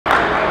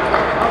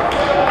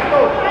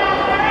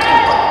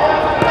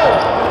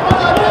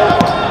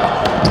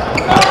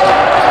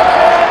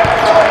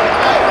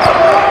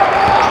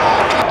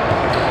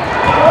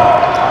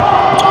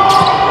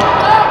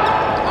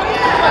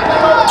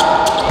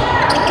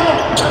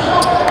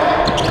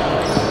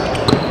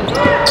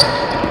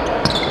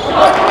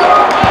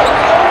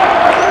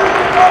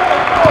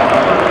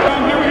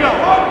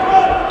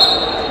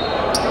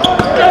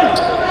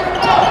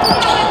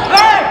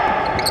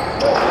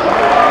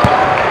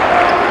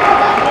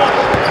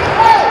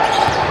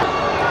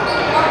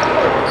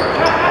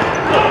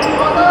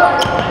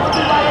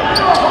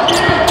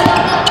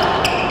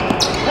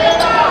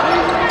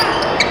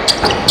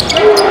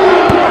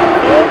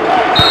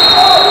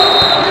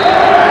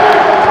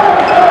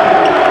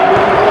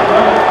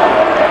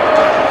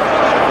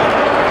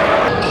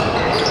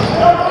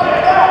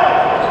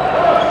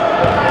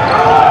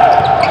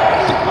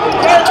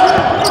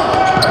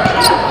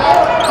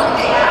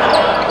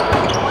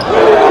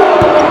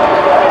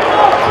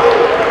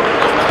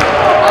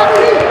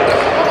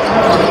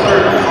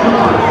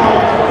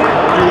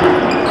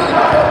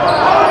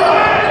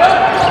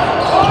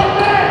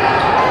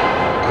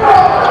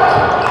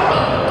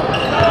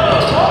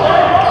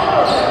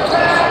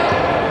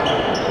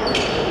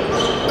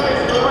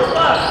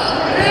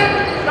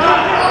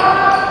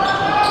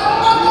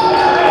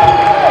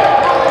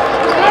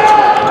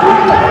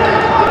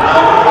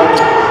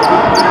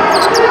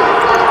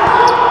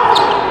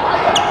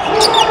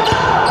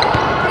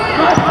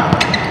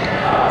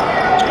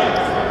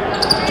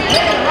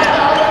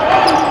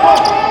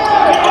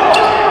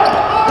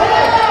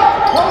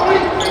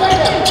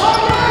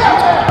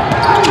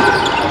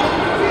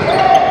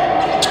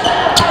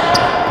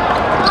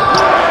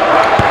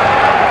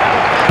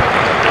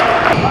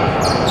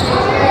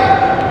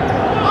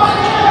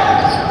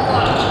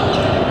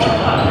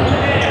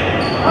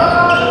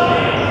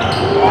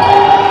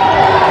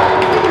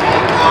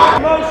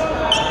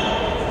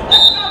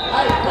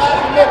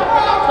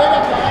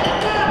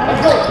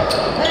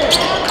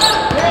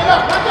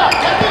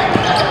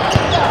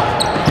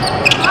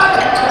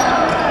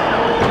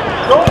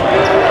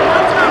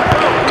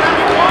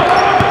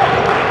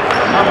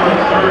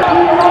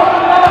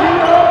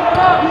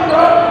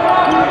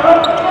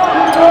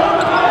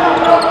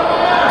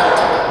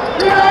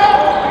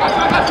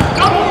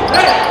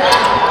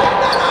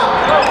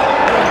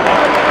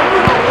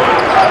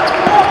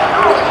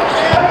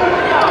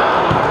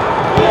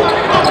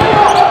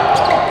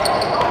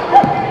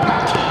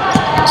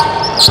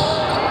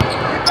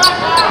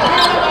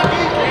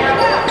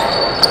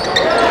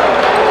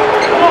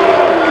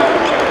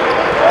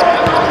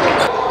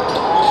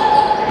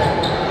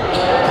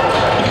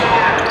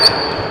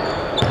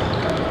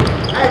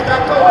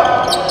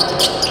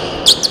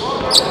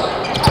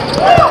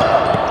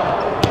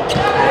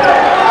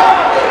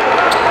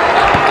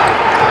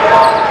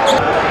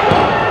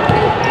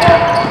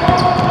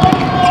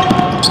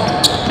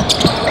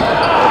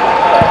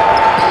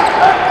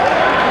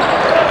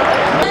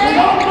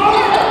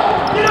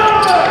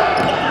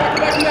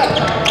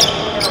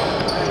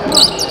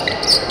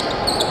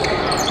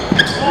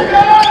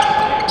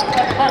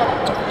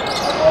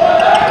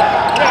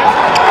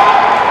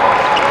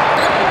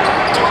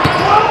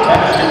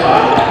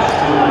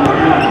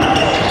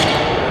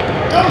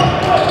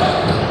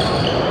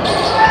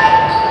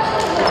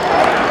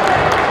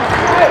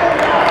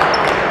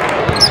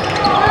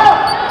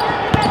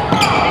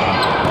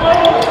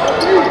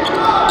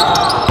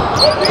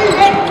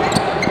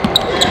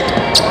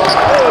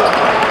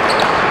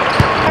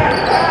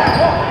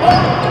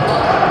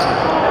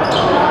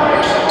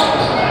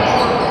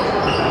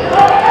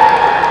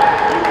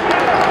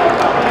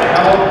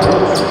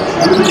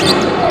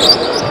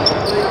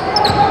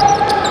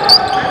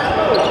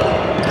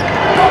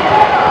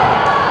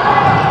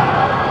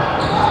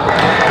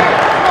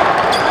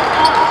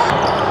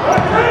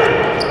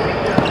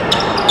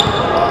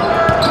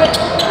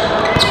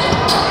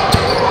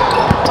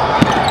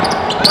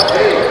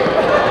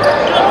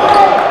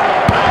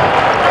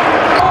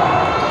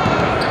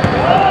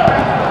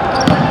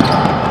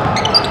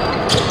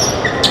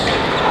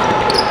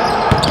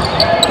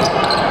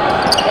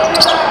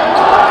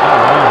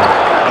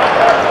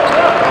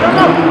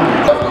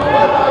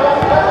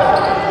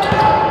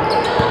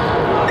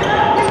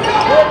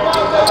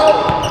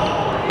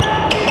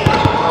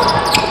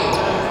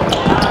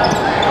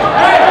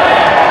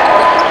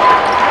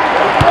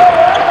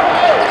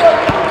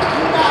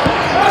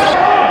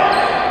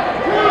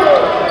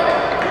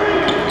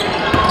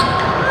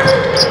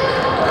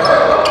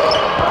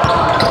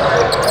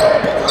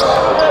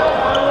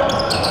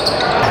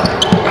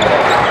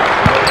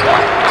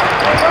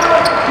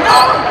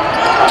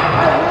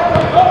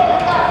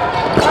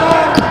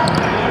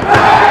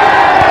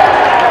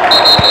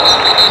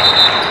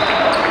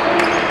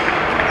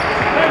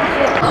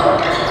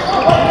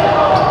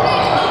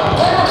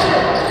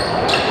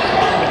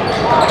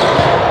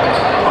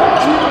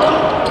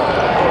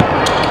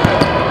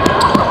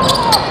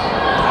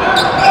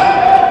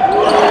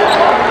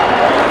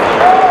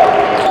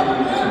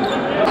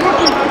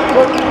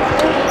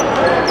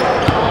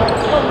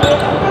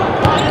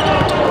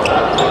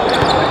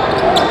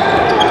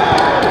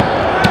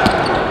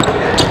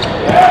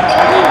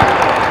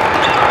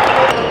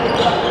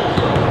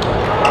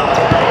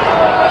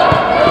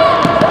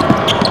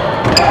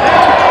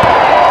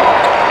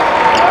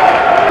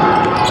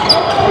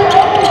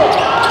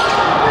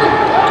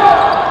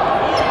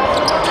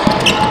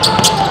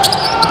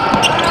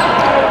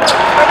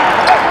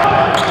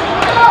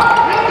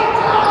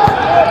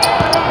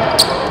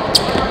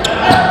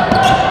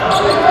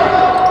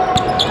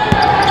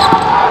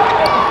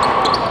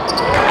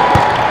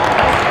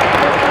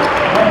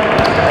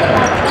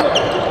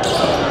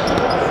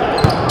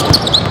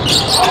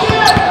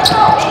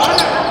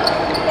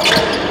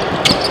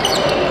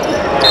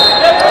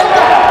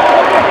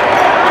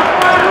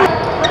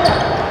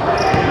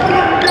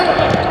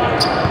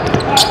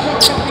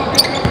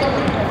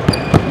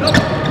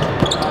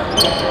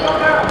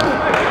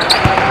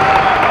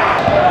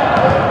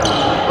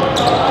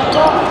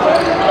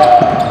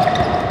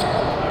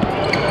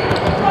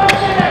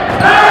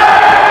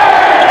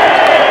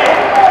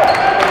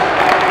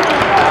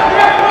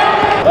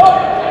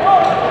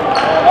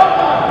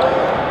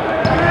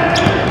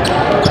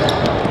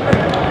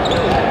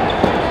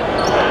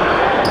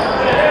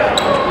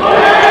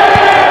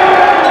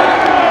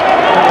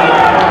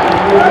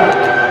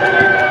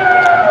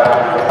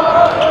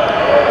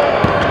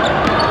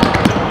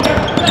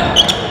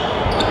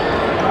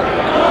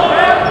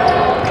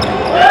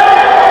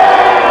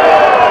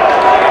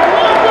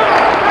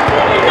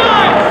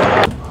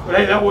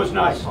Hey, that was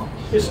nice.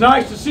 It's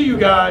nice to see you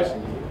guys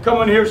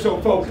come in here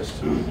so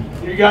focused.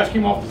 You guys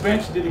came off the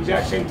bench and did the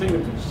exact same thing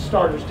that the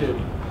starters did.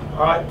 All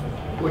right,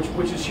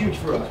 which is huge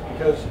for us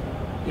because,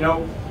 you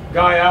know,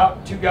 guy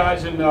out, two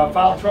guys in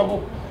foul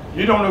trouble.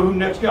 You don't know who the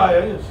next guy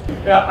is.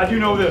 Yeah, I do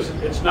know this.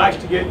 It's nice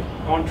to get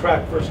on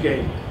track first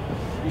game.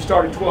 You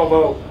started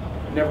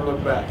 12-0, never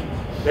looked back.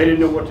 They didn't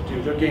know what to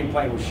do. Their game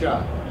plan was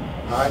shot.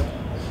 All right,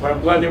 but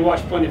I'm glad they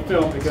watched plenty of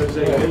film because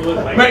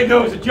they made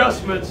those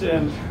adjustments.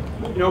 And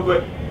you know,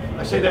 but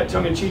I say that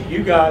tongue-in-cheek.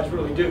 You guys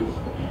really do.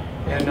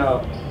 And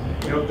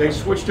you know, they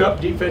switched up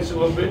defense a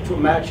little bit to a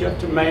matchup,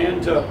 to man,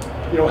 to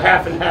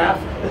half and half,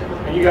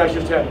 and you guys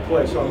just had to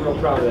play. So I'm real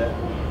proud of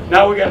that.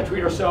 Now we got to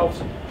treat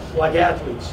ourselves like athletes.